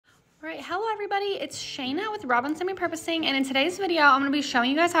All right, hello everybody, it's Shayna with Robinson Repurposing, and in today's video, I'm going to be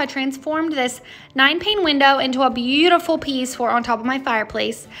showing you guys how I transformed this 9-pane window into a beautiful piece for on top of my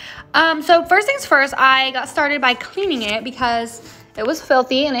fireplace. So first things first, I got started by cleaning it because it was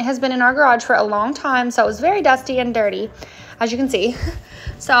filthy and it has been in our garage for a long time, so it was very dusty and dirty, as you can see.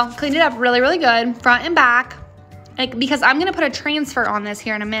 So cleaned it up really, really good, front and back, because I'm going to put a transfer on this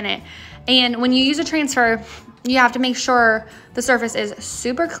here in a minute. And when you use a transfer, you have to make sure the surface is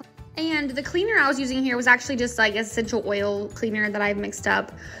super clean. And the cleaner I was using here was actually just like essential oil cleaner that I've mixed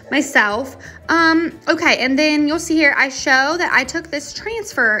up myself. Okay, and then you'll see here I show that I took this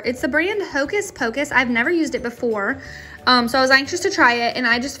transfer. It's the brand Hocus Pocus. I've never used it before. So I was anxious to try it, and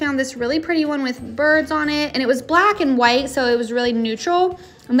I just found this really pretty one with birds on it, and it was black and white, so it was really neutral,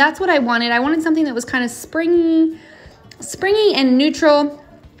 and that's what I wanted. I wanted something that was kind of springy and neutral.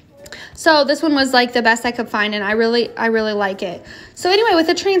 So this one was like the best I could find, and I really like it. So anyway, with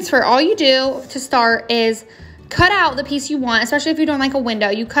the transfer, all you do to start is cut out the piece you want, especially if you're doing like a window.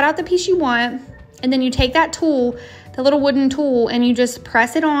 You cut out the piece you want, and then you take that tool, the little wooden tool, and you just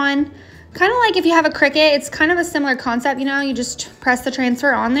press it on. Kind of like if you have a Cricut, it's kind of a similar concept, you know, you just press the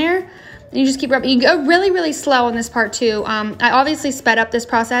transfer on there, and you just keep rubbing. You go really, really slow on this part too. I obviously sped up this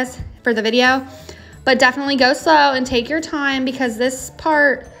process for the video, but definitely go slow and take your time, because this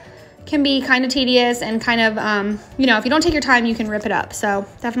part can be kind of tedious and kind of, you know, if you don't take your time, you can rip it up. So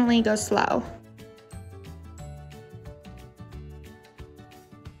definitely go slow.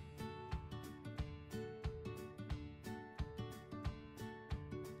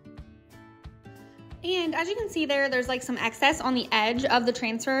 And as you can see there's like some excess on the edge of the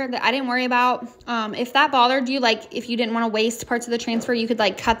transfer that I didn't worry about. If that bothered you, like if you didn't want to waste parts of the transfer, you could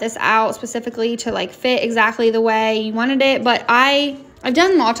like cut this out specifically to like fit exactly the way you wanted it. But I've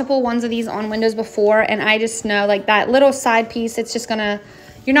done multiple ones of these on windows before, and I just know like that little side piece, it's just gonna,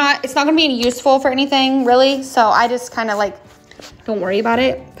 it's not gonna be useful for anything really. So I just kind of like don't worry about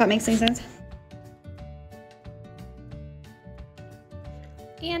it, if that makes any sense.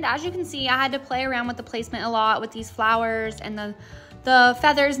 And as you can see, I had to play around with the placement a lot with these flowers and the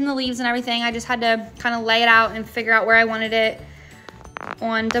feathers and the leaves and everything. I just had to kind of lay it out and figure out where I wanted it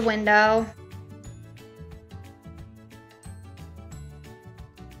on the window.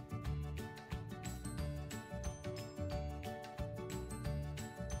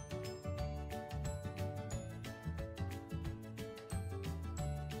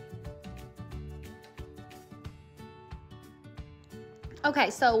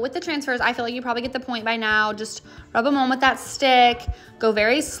 Okay, so with the transfers, I feel like you probably get the point by now. Just rub them on with that stick, go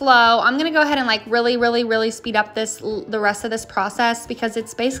very slow. I'm gonna go ahead and like really speed up the rest of this process, because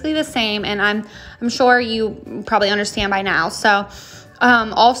it's basically the same, and I'm sure you probably understand by now. So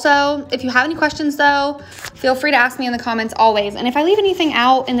also, if you have any questions though, feel free to ask me in the comments always. And if I leave anything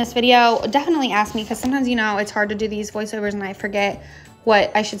out in this video, definitely ask me, because sometimes, you know, it's hard to do these voiceovers and I forget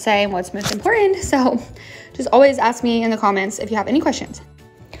what I should say and what's most important. So just always ask me in the comments if you have any questions.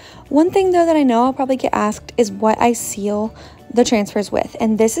 One thing though that I know I'll probably get asked is what I seal the transfers with.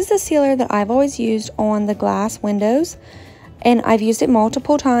 And this is the sealer that I've always used on the glass windows. And I've used it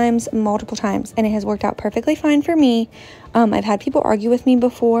multiple times, and it has worked out perfectly fine for me. I've had people argue with me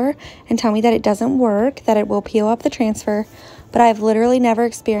before and tell me that it doesn't work, that it will peel up the transfer. But I've literally never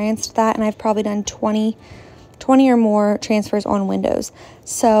experienced that, and I've probably done 20 or more transfers on windows.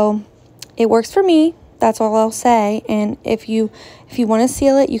 So it works for me. That's all I'll say. And if you want to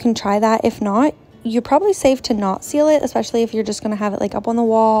seal it, you can try that. If not, you're probably safe to not seal it, especially if you're just going to have it like up on the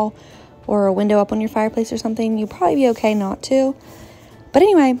wall or a window up on your fireplace or something. You'll probably be okay not to. But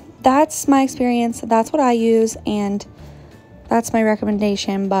anyway, that's my experience. That's what I use, and that's my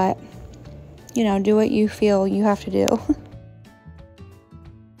recommendation. But, you know, do what you feel you have to do.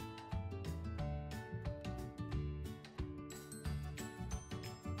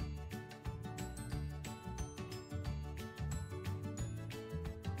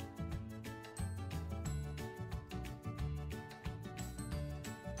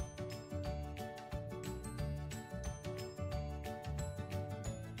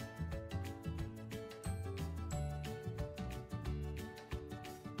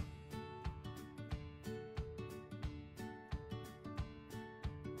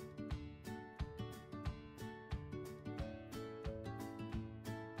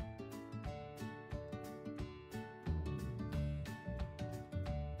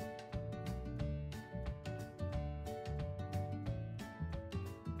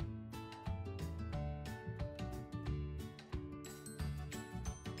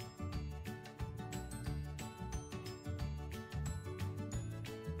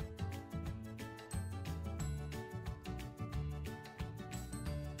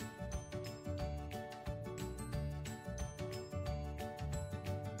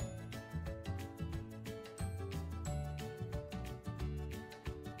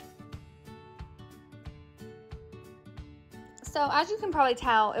 So as you can probably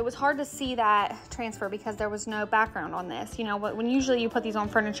tell, it was hard to see that transfer because there was no background on this. You know, when usually you put these on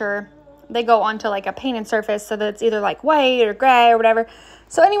furniture, they go onto like a painted surface so that it's either like white or gray or whatever.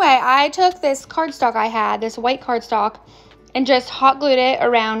 So anyway, I took this cardstock I had, this white cardstock, and just hot glued it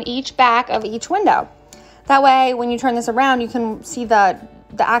around each back of each window. That way, when you turn this around, you can see the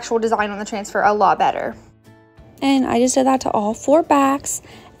actual design on the transfer a lot better. And I just did that to all 4 backs.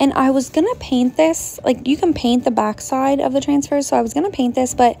 And I was gonna paint this, like you can paint the back side of the transfer, so I was gonna paint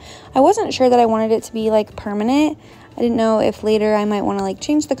this, but I wasn't sure that I wanted it to be like permanent. I didn't know if later I might wanna like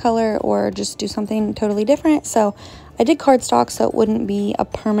change the color or just do something totally different. So I did cardstock so it wouldn't be a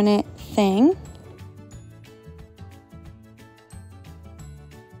permanent thing.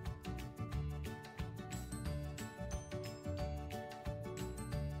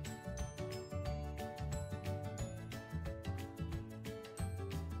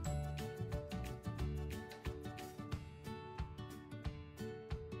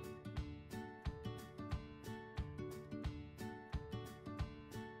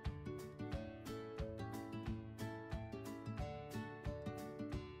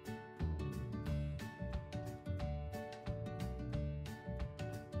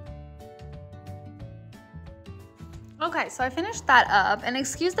 Okay, so I finished that up, and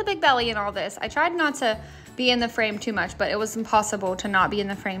excuse the big belly and all this. I tried not to be in the frame too much, but it was impossible to not be in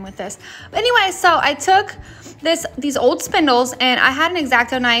the frame with this. But anyway, so I took these old spindles, and I had an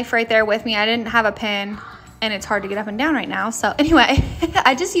X-Acto knife right there with me. I didn't have a pen, and it's hard to get up and down right now. So anyway,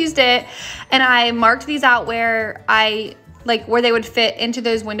 I just used it, and I marked these out where where they would fit into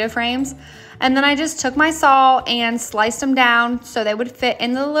those window frames. And then I just took my saw and sliced them down so they would fit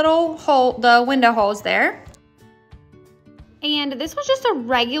in the little hole, the window holes there. And this was just a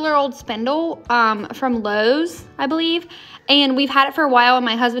regular old spindle from Lowe's, I believe. And we've had it for a while, and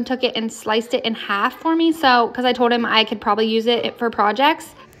my husband took it and sliced it in half for me. So, because I told him I could probably use it for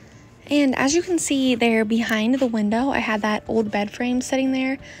projects. And as you can see there behind the window, I had that old bed frame sitting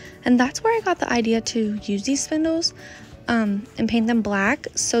there. And that's where I got the idea to use these spindles and paint them black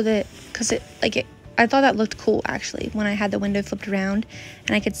so that, I thought that looked cool actually when I had the window flipped around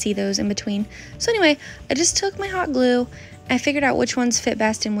and I could see those in between. So anyway, I just took my hot glue, I figured out which ones fit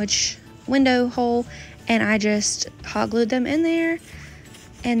best in which window hole, and I just hot glued them in there,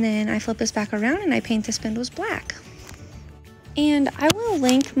 and then I flip this back around and I paint the spindles black. And I will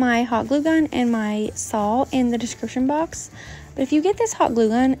link my hot glue gun and my saw in the description box. But if you get this hot glue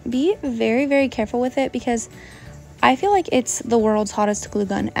gun, be very, very careful with it, because I feel like it's the world's hottest glue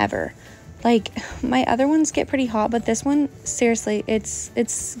gun ever. Like, my other ones get pretty hot, but this one, seriously, it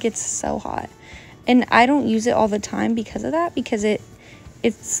gets so hot. And I don't use it all the time because of that, because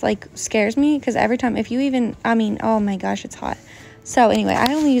it's like scares me, because every time, oh my gosh, it's hot. So anyway,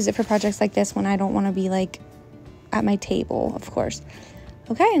 I only use it for projects like this when I don't want to be like at my table, of course.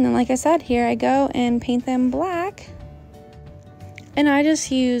 Okay, and then like I said, here I go and paint them black. And I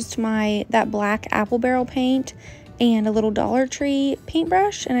just used that black apple barrel paint and a little Dollar Tree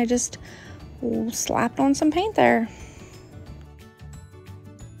paintbrush, and I just slapped on some paint there.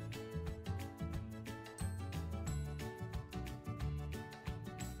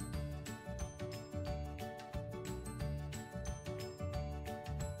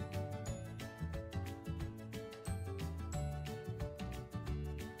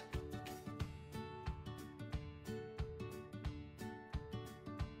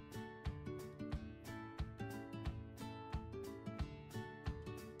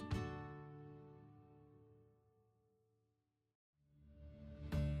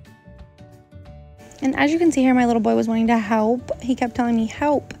 And as you can see here, my little boy was wanting to help. He kept telling me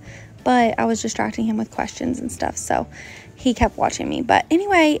help, but I was distracting him with questions and stuff, so he kept watching me. But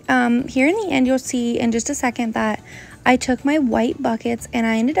anyway, here in the end, you'll see in just a second that I took my white buckets and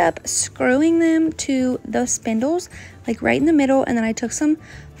I ended up screwing them to the spindles, like right in the middle, and then I took some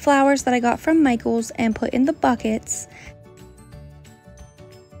flowers that I got from Michael's and put in the buckets.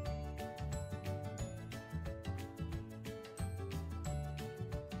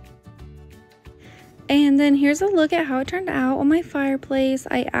 And then here's a look at how it turned out on my fireplace.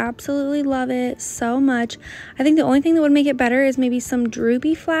 I absolutely love it so much. I think the only thing that would make it better is maybe some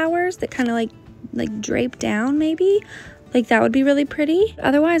droopy flowers that kind of like drape down maybe. Like that would be really pretty.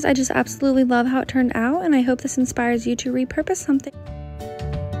 Otherwise, I just absolutely love how it turned out, and I hope this inspires you to repurpose something.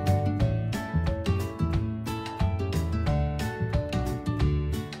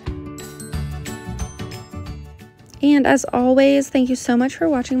 And as always, thank you so much for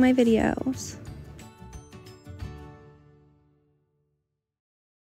watching my videos.